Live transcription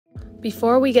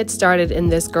Before we get started in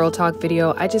this girl talk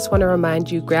video, I just want to remind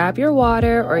you, grab your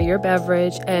water or your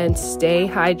beverage and stay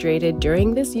hydrated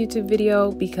during this YouTube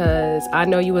video because I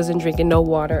know you wasn't drinking no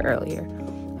water earlier.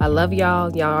 I love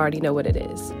y'all. Y'all already know what it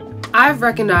is. I've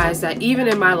recognized that even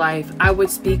in my life, I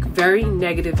would speak very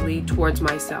negatively towards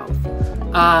myself.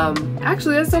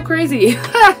 Actually, that's so crazy.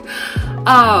 When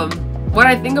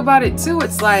I think about it too,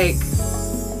 it's like,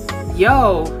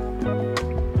 yo,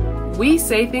 we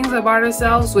say things about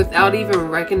ourselves without even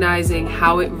recognizing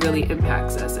how it really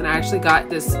impacts us. And I actually got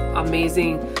this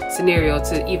amazing scenario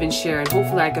to even share, and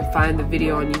hopefully I can find the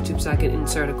video on YouTube so I can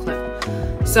insert a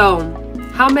clip. So,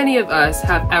 how many of us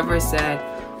have ever said,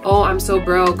 oh, I'm so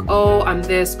broke, oh, I'm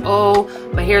this, oh,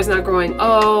 my hair's not growing,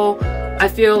 oh, I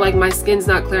feel like my skin's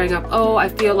not clearing up, oh, I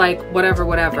feel like whatever,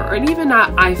 or even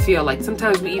not I feel like,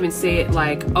 sometimes we even say it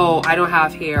like, oh, I don't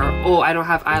have hair, or oh, I don't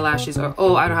have eyelashes, or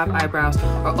oh, I don't have eyebrows,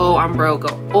 or oh, I'm broke,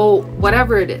 or oh,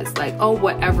 whatever it is, like, oh,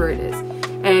 whatever it is.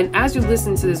 And as you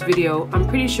listen to this video, I'm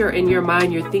pretty sure in your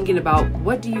mind you're thinking about,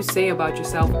 what do you say about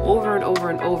yourself over and over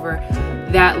and over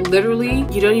that literally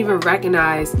you don't even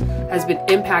recognize has been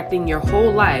impacting your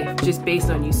whole life just based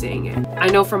on you saying it. I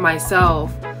know for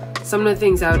myself, some of the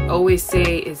things I would always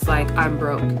say is like, I'm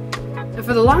broke. And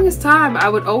for the longest time, I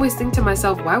would always think to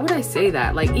myself, why would I say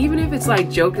that? Like, even if it's like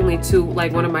jokingly to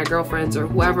like one of my girlfriends or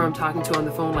whoever I'm talking to on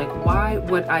the phone, like, why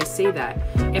would I say that?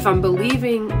 If I'm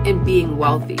believing in being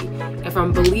wealthy, if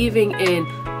I'm believing in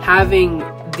having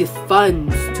the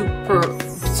funds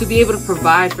to be able to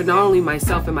provide for not only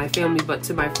myself and my family, but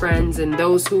to my friends and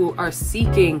those who are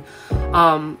seeking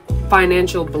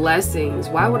financial blessings,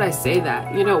 why would I say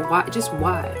that? You know, why? Just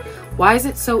why? Why is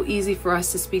it so easy for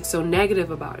us to speak so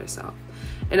negative about ourselves?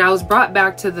 And I was brought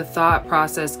back to the thought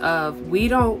process of, we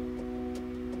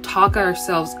don't talk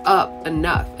ourselves up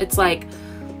enough. It's like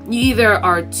you either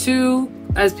are too,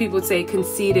 as people would say,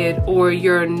 conceited, or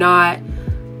you're not,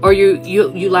 or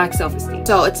you lack self-esteem.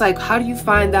 So it's like, how do you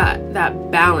find that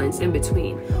balance in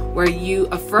between where you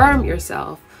affirm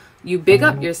yourself, you big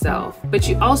up yourself, but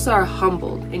you also are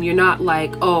humbled, and you're not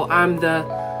like, oh, I'm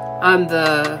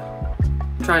the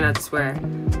try not to swear,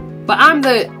 but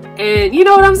and you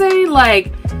know what I'm saying?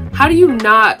 Like, how do you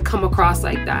not come across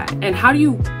like that? And how do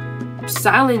you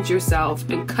silence yourself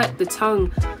and cut the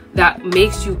tongue that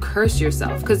makes you curse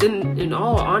yourself? Because in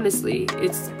all honesty,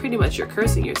 it's pretty much you're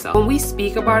cursing yourself. When we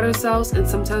speak about ourselves, and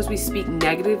sometimes we speak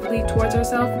negatively towards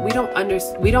ourselves, we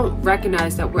don't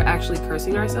recognize that we're actually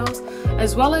cursing ourselves,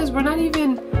 as well as we're not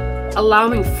even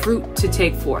allowing fruit to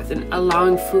take forth and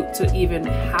allowing fruit to even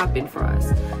happen for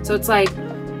us. So it's like,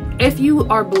 if you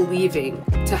are believing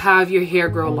to have your hair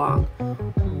grow long,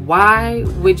 why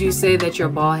would you say that you're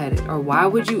bald-headed? Or why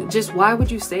would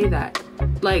you say that?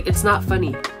 Like, it's not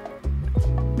funny.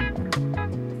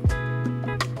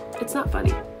 It's not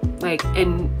funny. Like,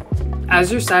 and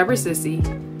as your cyber sissy,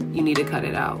 you need to cut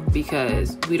it out,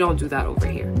 because we don't do that over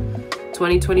here.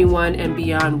 2021 and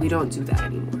beyond, we don't do that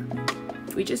anymore.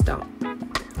 We just don't.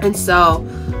 And so,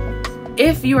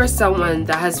 if you are someone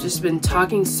that has just been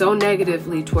talking so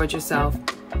negatively towards yourself,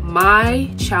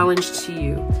 my challenge to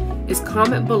you is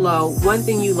comment below one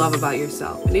thing you love about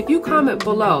yourself. And if you comment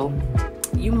below,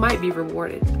 you might be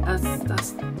rewarded.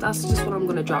 That's just what I'm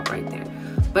gonna drop right there.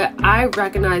 But I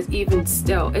recognize, even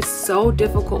still, it's so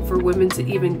difficult for women to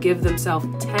even give themselves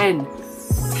 10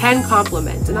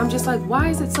 compliments. And I'm just like, why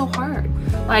is it so hard?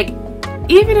 Like,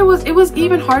 it was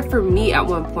even hard for me at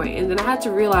one point. And then I had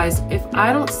to realize, if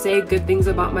I don't say good things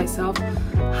about myself,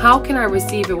 how can I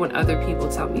receive it when other people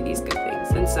tell me these good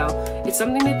things? And so it's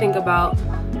something to think about.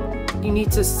 You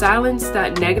need to silence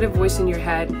that negative voice in your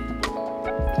head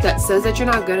that says that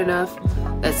you're not good enough,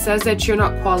 that says that you're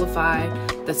not qualified,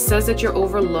 that says that you're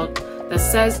overlooked, that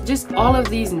says just all of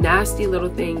these nasty little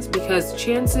things, because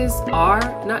chances are,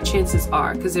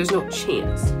 because there's no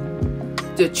chance.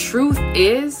 The truth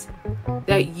is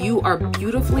that you are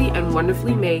beautifully and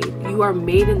wonderfully made. You are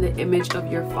made in the image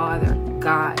of your Father,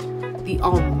 God, the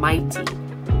Almighty.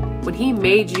 When He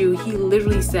made you, He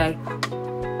literally said,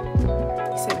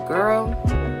 girl,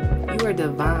 you are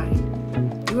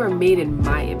divine. You are made in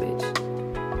my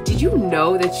image. Did you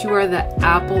know that you are the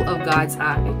apple of God's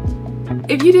eye?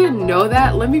 If you didn't know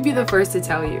that, let me be the first to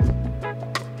tell you.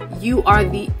 You are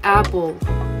the apple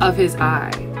of His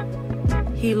eye.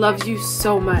 He loves you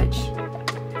so much.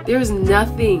 There's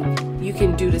nothing you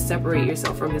can do to separate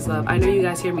yourself from His love. I know you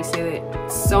guys hear me say that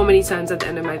so many times at the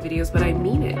end of my videos, but I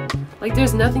mean it. Like,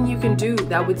 there's nothing you can do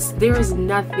there is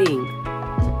nothing,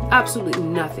 absolutely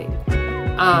nothing.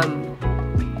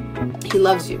 He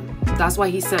loves you. That's why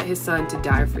He sent His Son to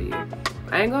die for you.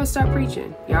 I ain't gonna start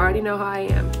preaching. You already know how I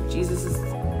am. Jesus is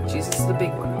the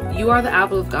big one. You are the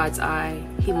apple of God's eye.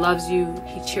 He loves you.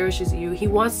 He cherishes you. He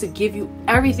wants to give you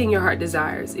everything your heart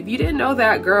desires. If you didn't know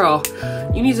that, girl,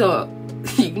 you need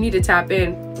to tap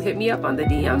in. Hit me up on the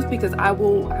DMs, because I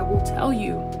will tell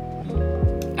you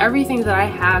everything that I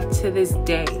have to this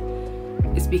day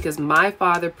is because my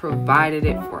Father provided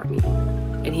it for me,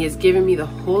 and He has given me the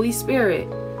Holy Spirit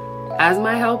as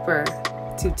my helper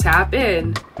to tap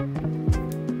in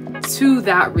to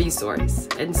that resource.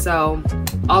 And so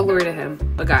all glory to Him.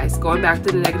 But guys, going back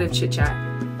to the negative chit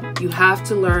chat, you have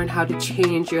to learn how to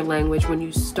change your language when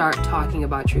you start talking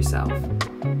about yourself.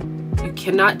 You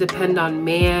cannot depend on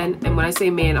man. And when I say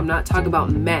man, I'm not talking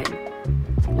about men.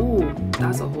 Ooh,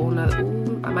 that's a whole nother,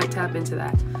 ooh, I might tap into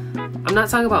that. I'm not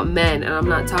talking about men, and I'm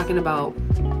not talking about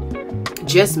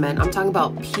just men. I'm talking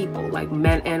about people, like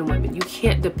men and women. You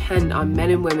can't depend on men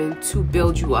and women to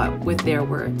build you up with their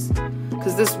words,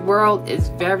 because this world is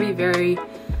very, very,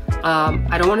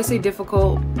 I don't want to say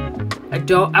difficult.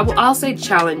 I'll say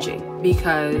challenging,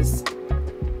 because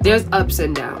there's ups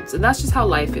and downs, and that's just how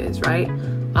life is, right?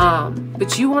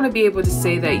 But you want to be able to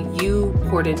say that you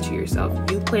poured into yourself.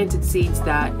 You planted seeds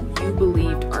that you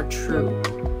believed are true.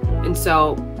 And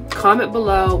so comment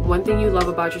below one thing you love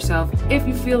about yourself. If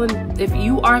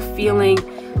you are feeling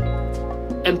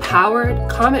empowered,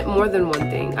 comment more than one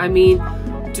thing. I mean,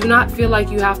 do not feel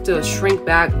like you have to shrink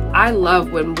back. I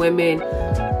love when women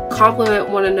compliment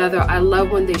one another. I love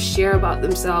when they share about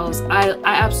themselves. I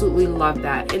absolutely love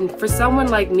that. And for someone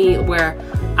like me, where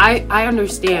I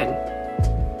understand,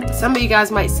 some of you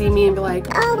guys might see me and be like,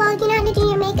 oh, well, you know how to do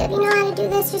your makeup, you know how to do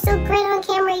this, you're so great on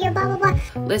camera, you're blah, blah,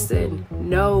 blah. Listen,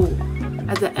 no.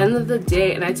 At the end of the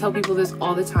day, and I tell people this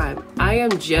all the time, I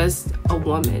am just a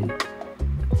woman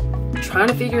trying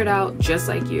to figure it out just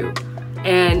like you.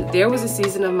 And there was a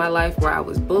season of my life where I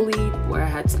was bullied, where I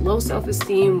had low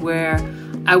self-esteem, where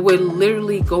I would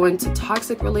literally go into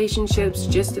toxic relationships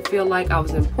just to feel like I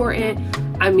was important.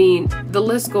 I mean, the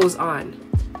list goes on.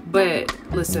 But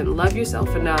listen, love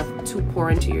yourself enough to pour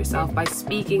into yourself by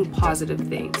speaking positive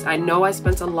things. I know I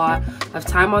spent a lot of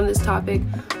time on this topic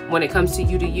when it comes to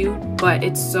you, but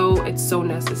it's so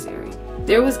necessary.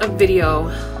 There was a video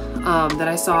that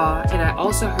I saw, and I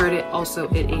also heard it also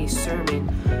in a sermon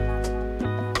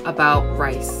about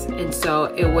rice. And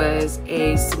so it was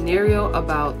a scenario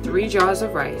about 3 jars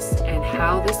of rice and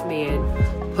how this man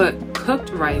put cooked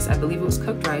rice, I believe it was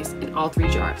cooked rice, in all 3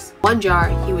 jars. One jar,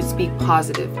 he would speak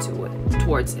positive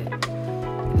towards it.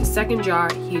 In the second jar,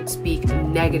 he would speak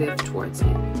negative towards it.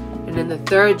 And in the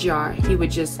third jar, he would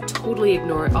just totally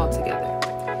ignore it altogether.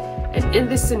 And in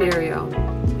this scenario,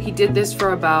 he did this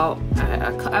for about,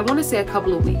 I want to say a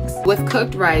couple of weeks. With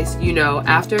cooked rice, you know,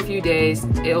 after a few days,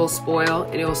 it'll spoil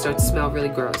and it'll start to smell really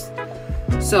gross.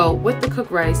 So with the cooked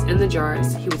rice in the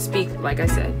jars, he would speak, like I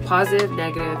said, positive,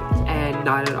 negative, and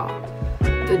not at all.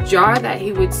 The jar that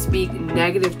he would speak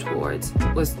negative towards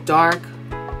was dark,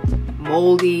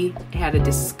 moldy, it had a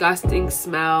disgusting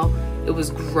smell, it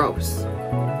was gross.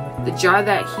 The jar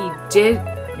that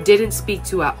he didn't speak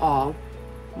to at all,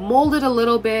 molded a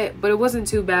little bit, but it wasn't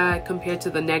too bad compared to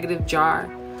the negative jar.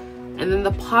 And then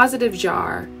the positive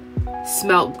jar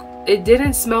it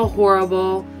didn't smell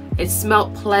horrible, it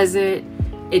smelled pleasant,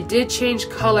 it did change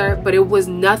color, but it was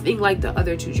nothing like the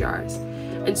other 2 jars.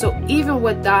 And so even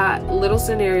with that little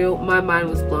scenario, my mind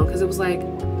was blown, because it was like,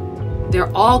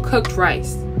 they're all cooked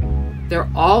rice. They're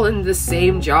all in the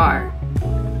same jar.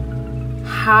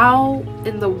 How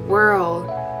in the world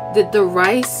did the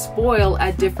rice spoil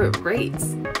at different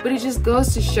rates? But it just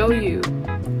goes to show you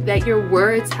that your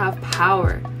words have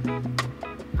power.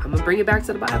 I'm gonna bring it back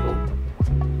to the Bible.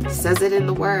 It says it in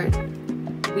the Word.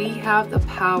 We have the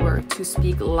power to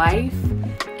speak life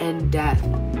and death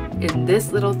in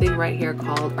this little thing right here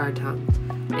called our tongue.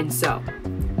 And so,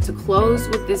 to close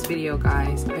with this video,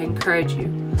 guys, I encourage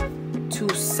you to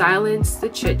silence the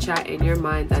chit chat in your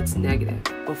mind that's negative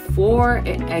before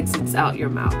it exits out your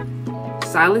mouth.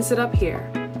 Silence it up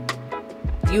here.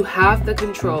 You have the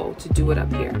control to do it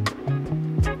up here.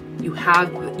 You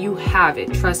have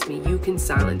it. Trust me, you can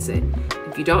silence it.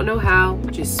 If you don't know how,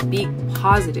 just speak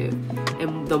positive.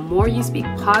 And the more you speak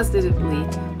positively,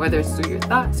 whether it's through your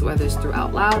thoughts, whether it's through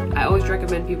out loud, I always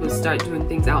recommend people start doing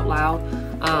things out loud,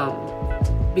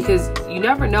 because you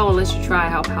never know unless you try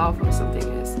how powerful something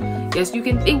is. Yes, you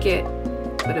can think it,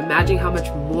 but imagine how much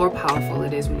more powerful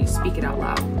it is when you speak it out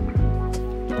loud.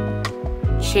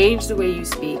 Change the way you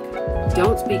speak.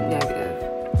 Don't speak negative.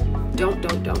 Don't.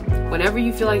 Whenever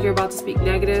you feel like you're about to speak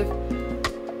negative,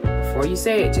 before you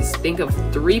say it, just think of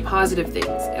 3 positive things.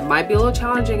 It might be a little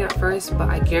challenging at first, but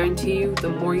I guarantee you, the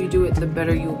more you do it, the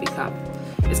better you will become.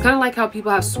 It's kind of like how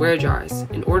people have swear jars.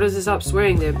 In order to stop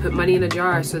swearing, they put money in a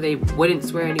jar so they wouldn't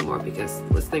swear anymore, because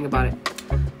let's think about it.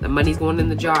 The money's going in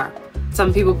the jar.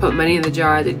 Some people put money in the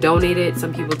jar, they donate it.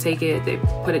 Some people take it, they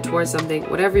put it towards something,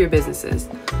 whatever your business is.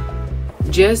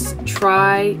 Just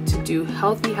try to do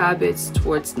healthy habits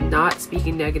towards not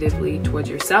speaking negatively towards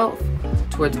yourself,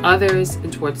 towards others,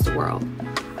 and towards the world.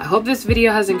 I hope this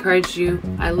video has encouraged you.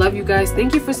 I love you guys.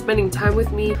 Thank you for spending time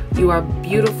with me. You are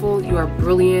beautiful. You are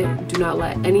brilliant. Do not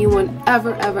let anyone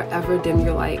ever, ever, ever dim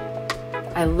your light.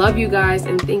 I love you guys,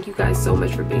 and thank you guys so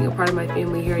much for being a part of my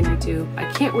family here on YouTube.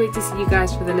 I can't wait to see you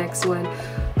guys for the next one.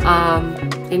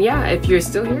 And yeah, if you're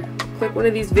still here, click one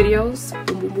of these videos.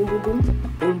 Boom, boom, boom, boom,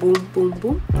 boom, boom, boom, boom,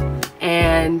 boom.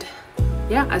 And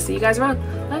yeah, I'll see you guys around.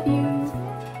 Love you.